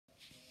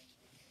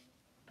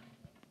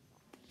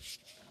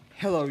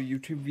Hello,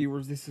 YouTube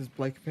viewers. This is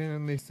Blake Fan,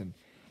 and listen.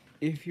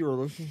 If you are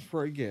looking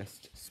for a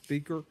guest,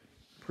 speaker,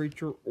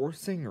 preacher, or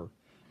singer,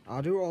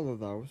 I do all of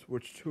those.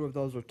 Which two of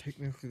those are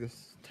technically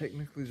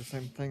the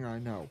same thing, I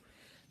know.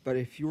 But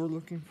if you are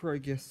looking for a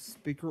guest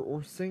speaker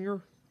or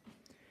singer,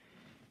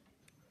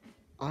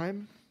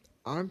 I'm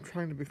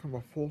trying to become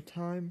a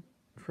full-time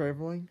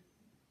traveling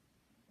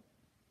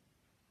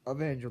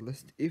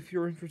evangelist. If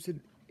you're interested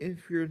in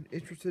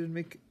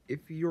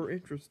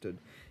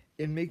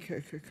me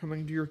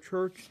coming to your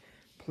church,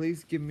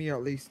 please give me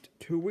at least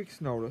 2 weeks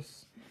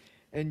notice,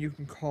 and you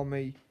can call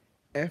me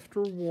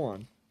after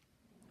 1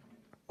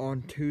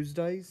 on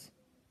Tuesdays,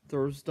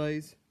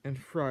 Thursdays, and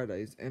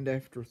Fridays, and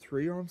after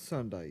 3 on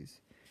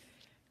Sundays.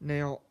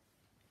 Now,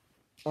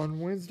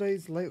 on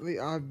Wednesdays lately,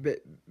 I've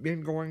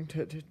been going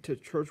to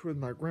church with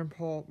my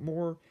grandpa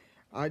more.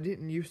 I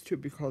didn't used to,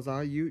 because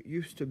I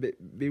used to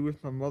be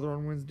with my mother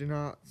on Wednesday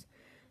nights.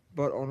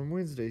 But on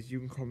Wednesdays, you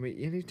can call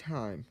me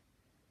anytime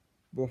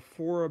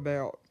before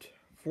about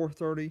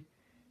 4:30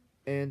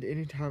 and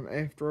anytime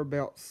after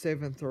about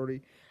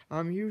 7:30.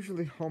 I'm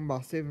usually home by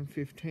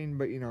 7:15,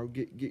 but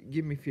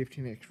give me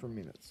 15 extra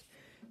minutes.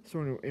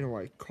 So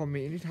anyway, call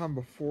me anytime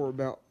before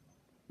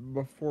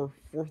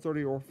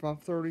 4:30 or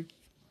 5:30,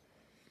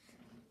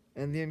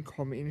 and then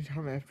call me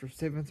anytime after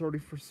 7:30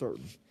 for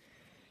certain.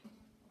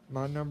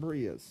 My number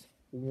is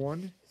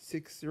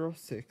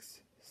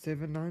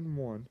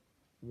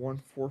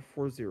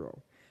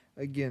 1-606-791-1440.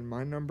 Again,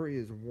 my number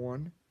is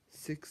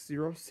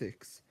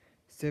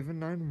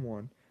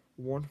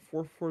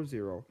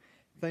 1-606-791-1440.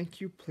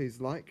 Thank you. Please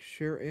like,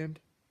 share, and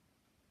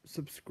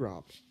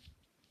subscribe.